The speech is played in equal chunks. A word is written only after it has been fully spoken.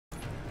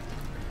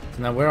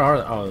Now where are...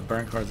 Oh, the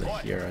burn cards are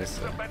here, I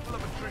see.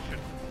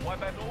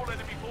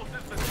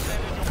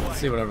 Let's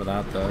see whatever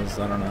that does,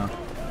 I don't know.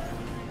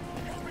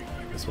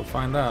 Guess we'll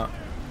find out.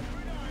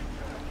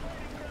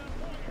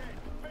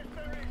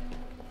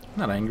 I'm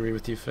not angry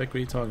with you, Fick. What are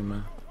you talking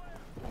about?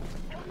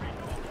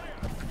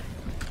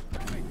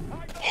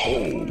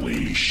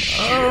 Holy shit.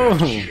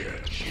 Oh!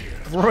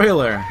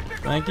 Broiler!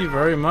 Thank you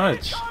very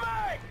much.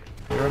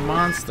 You're a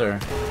monster.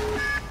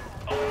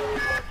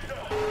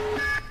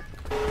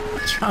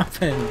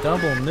 Dropping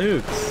double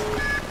nukes.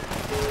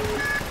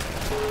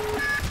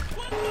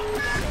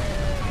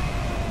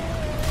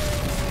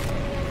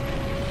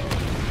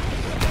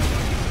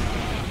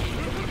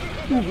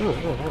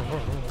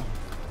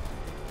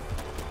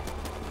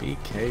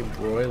 BK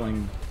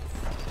broiling.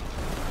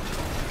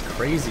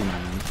 Crazy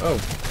man. Oh.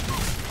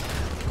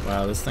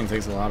 Wow, this thing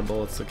takes a lot of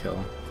bullets to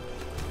kill.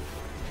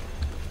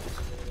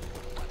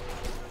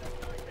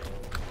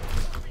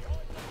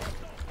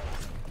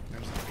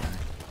 There's that guy.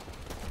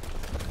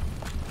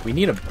 We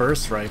need a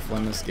burst rifle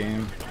in this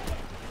game.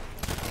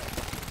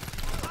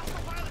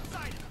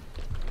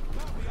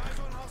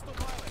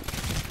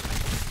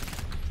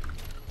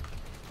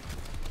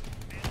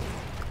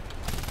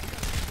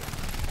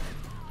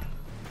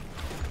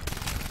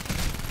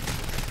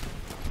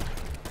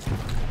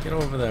 Get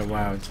over there.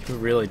 Wow, you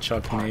really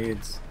chuck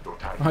nades. Oh,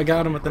 I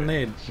got him with the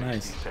nade.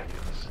 Nice.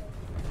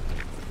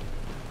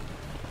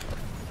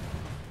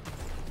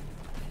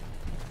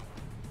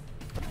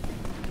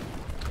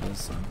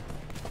 Awesome.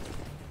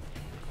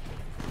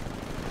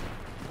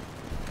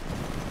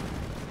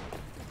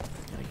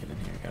 Gotta get in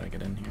here, gotta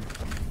get in here.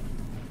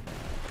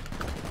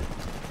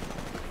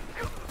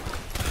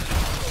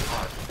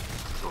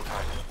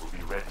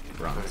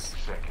 Bronze.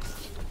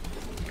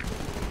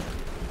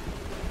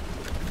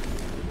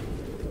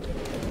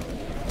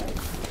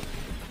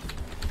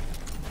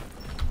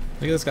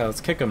 Look at this guy, let's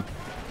kick him.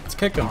 Let's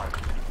kick him.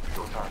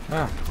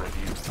 Ah.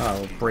 Oh,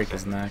 we'll break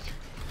his neck.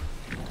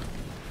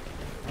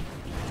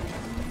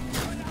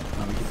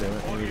 Oh, we can do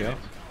it. Here we go.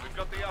 We've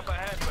got the upper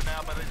hand for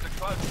now, but it's a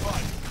close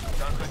fight.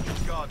 Don't let your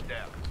guard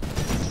down.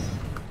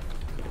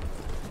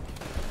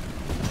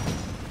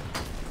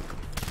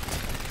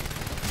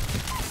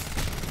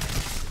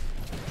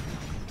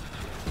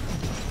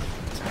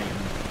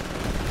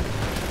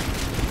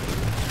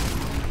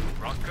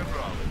 Rock and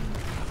roll.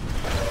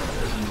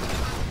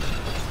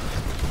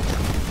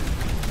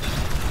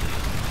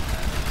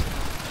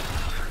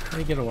 How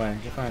do you get away?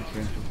 Get back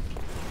here.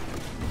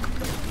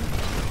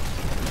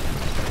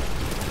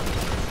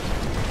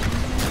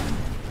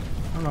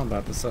 I don't know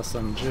about this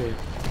SMG.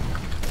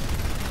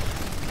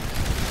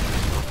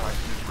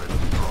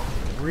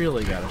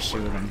 Really gotta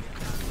shoot him.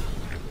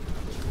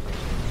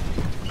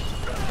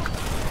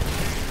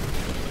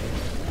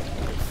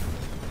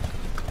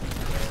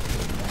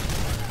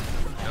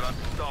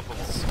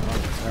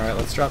 Alright,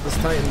 let's drop this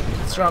Titan.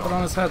 Let's drop it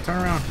on his head.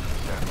 Turn around.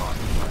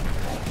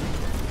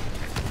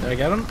 Did I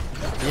get him?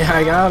 Yeah,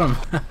 I got him.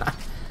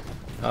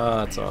 Oh,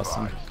 that's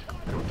awesome.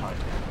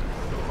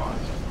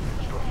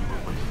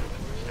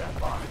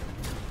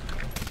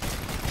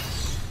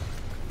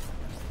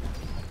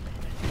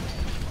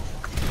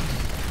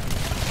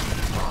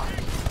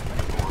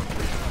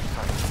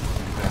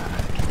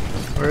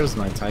 Where's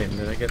my Titan?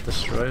 Did I get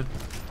destroyed?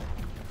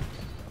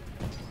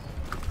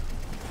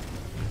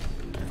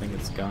 I think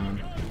it's gone.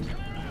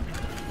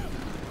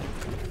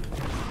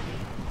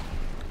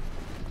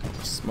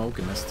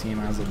 Smoking this team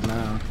as of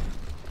now.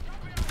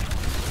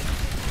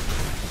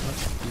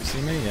 What? You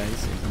see me? Yeah, he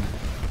sees me.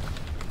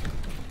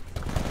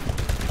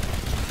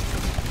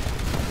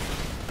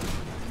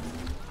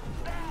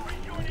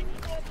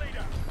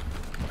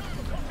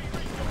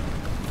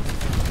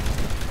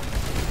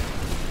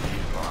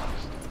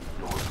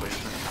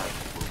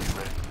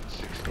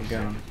 Go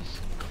get him.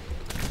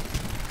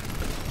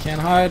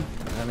 Can't hide.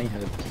 And he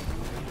hid.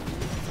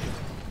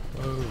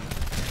 Whoa.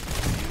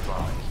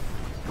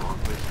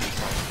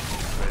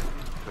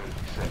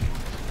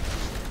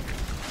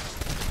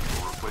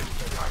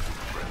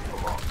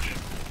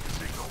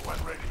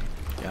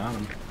 Got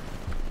him.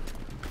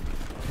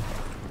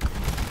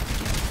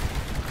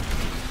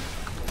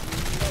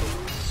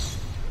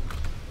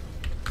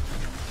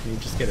 Can you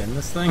just get in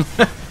this thing?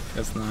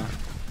 Guess not.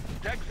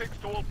 Tag 6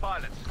 to all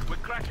pilots. We're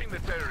crashing the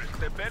terrorists.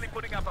 They're barely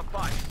putting up a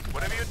fight.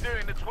 Whatever you're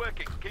doing, it's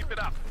working. Keep it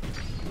up.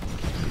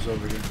 Who's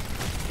over here?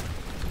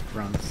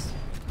 Grunts.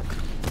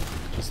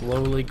 Just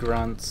lowly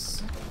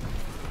grunts.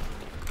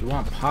 We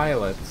want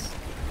pilots.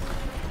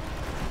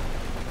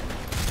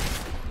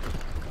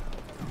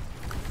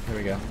 Here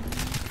we go.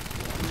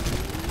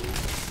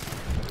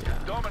 Yeah.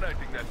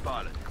 Dominating that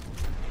pilot.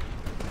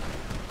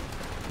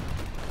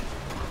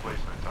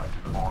 Replacement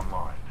Titan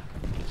online.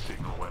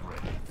 Signal when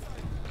ready.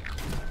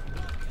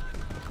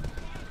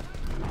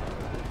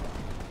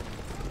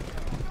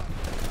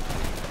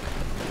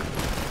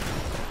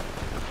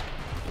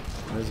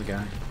 There's a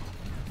guy.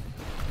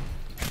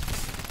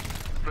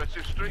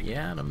 Impressive streak.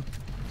 Yeah, him.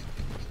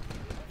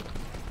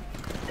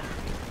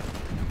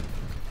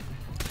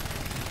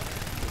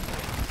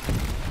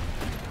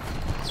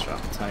 Let's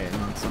Drop Titan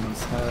on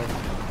someone's head.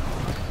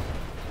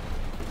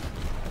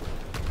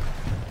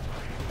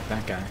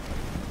 That guy.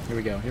 Here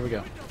we go, here we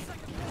go.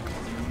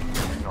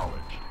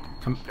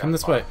 Come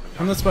this way.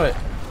 Come this way.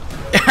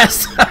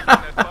 Yes!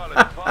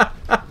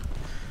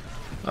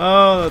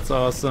 Oh, that's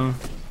awesome.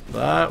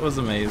 That was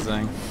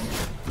amazing.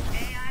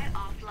 AI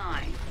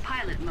offline.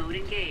 Pilot mode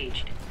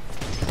engaged.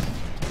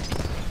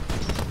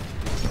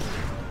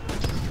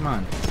 Come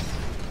on.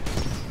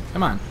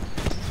 Come on.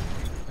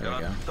 There we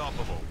go.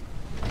 Unstoppable.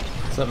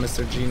 What's up,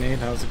 Mr. G-Nade?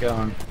 How's it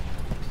going?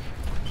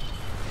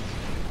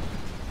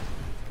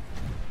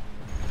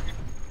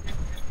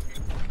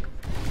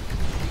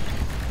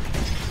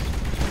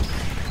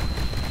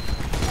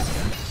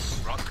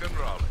 Rock and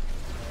rolling.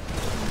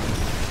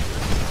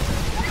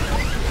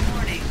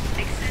 Warning.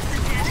 Excessive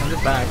damage. Send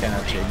it back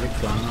at you. You're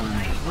gone.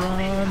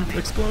 Run!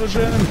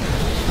 Explosion!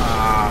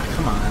 Ah,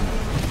 come on.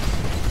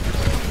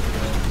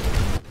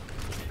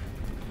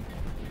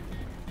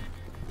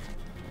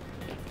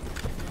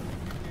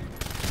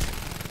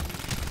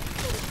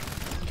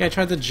 Guy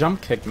tried to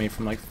jump kick me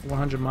from like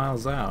 400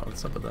 miles out.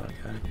 What's up with that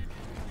guy?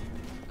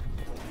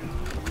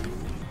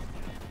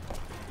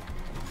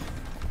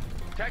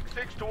 Tech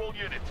 6 to all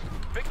units.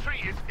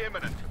 Victory is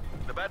imminent.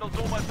 The battle's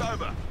almost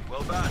over.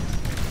 Well done.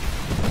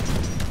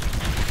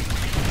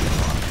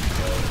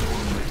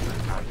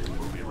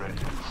 Will be ready in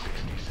 60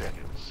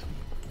 seconds.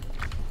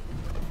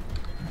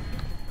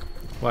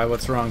 Why,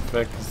 what's wrong,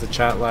 Vic? Is the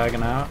chat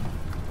lagging out? Be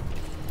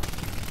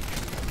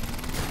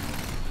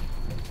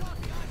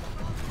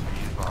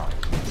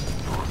advised,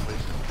 your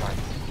replacement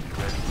Titan will be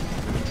ready in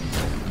 30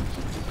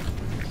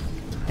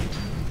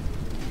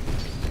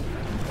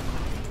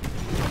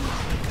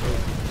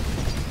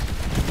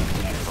 seconds.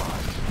 Be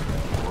advised,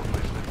 your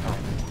replacement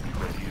Titan will be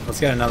ready in Let's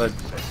get another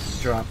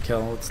drop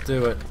kill. Let's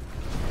do it.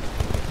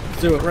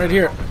 Let's do it right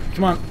here.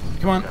 Come on.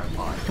 Come on.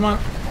 Come on.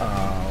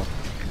 Oh.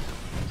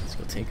 Let's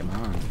go take him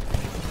on.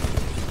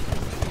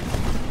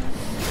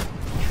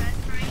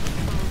 Transferring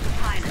control to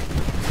pilot.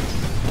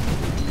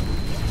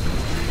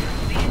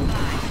 Be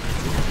advised.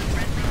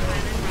 Friendly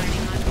pilot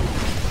riding on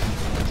board.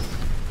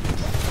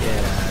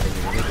 Get out of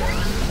here. We're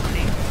going.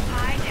 Warning.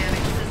 High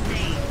damage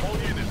sustained. All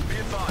units, be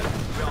advised.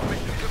 Our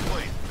mission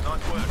complete.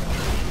 Nice work.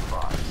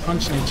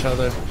 Punching each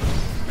other.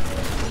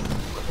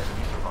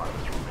 enemy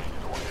survivors remain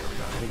in all areas.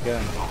 There we go.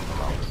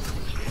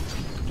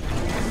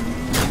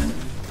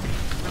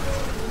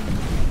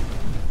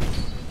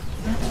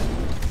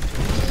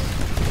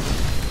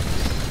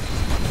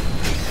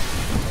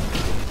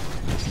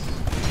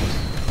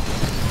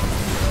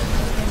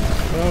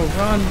 Oh,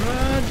 run,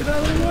 run, get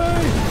out of the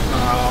way!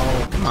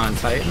 Oh, come on,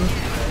 Titan.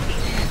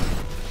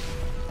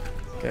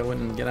 Guy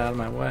wouldn't get out of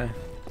my way.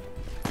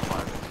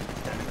 Enemy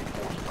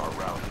forces are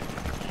routed to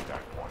the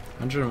evac point.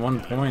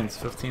 101 points,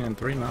 15 and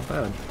 3, not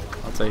bad.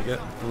 I'll take it.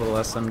 A little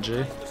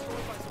SMG.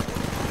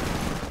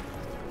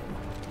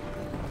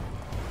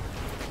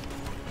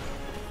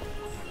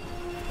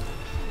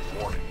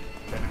 Warning,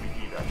 enemy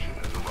heat action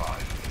has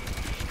arrived.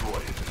 Destroy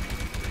it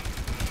immediately.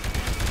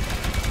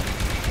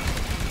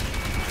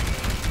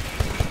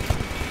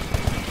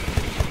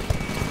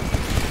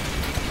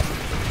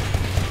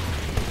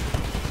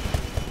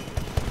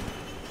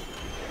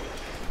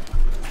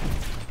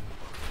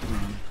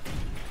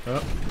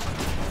 Oh,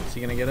 is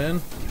he gonna get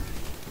in?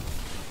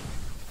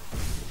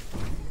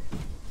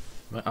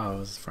 Oh, it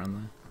was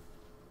friendly.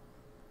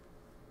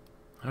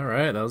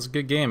 Alright, that was a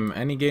good game.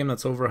 Any game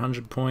that's over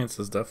 100 points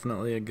is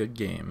definitely a good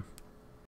game.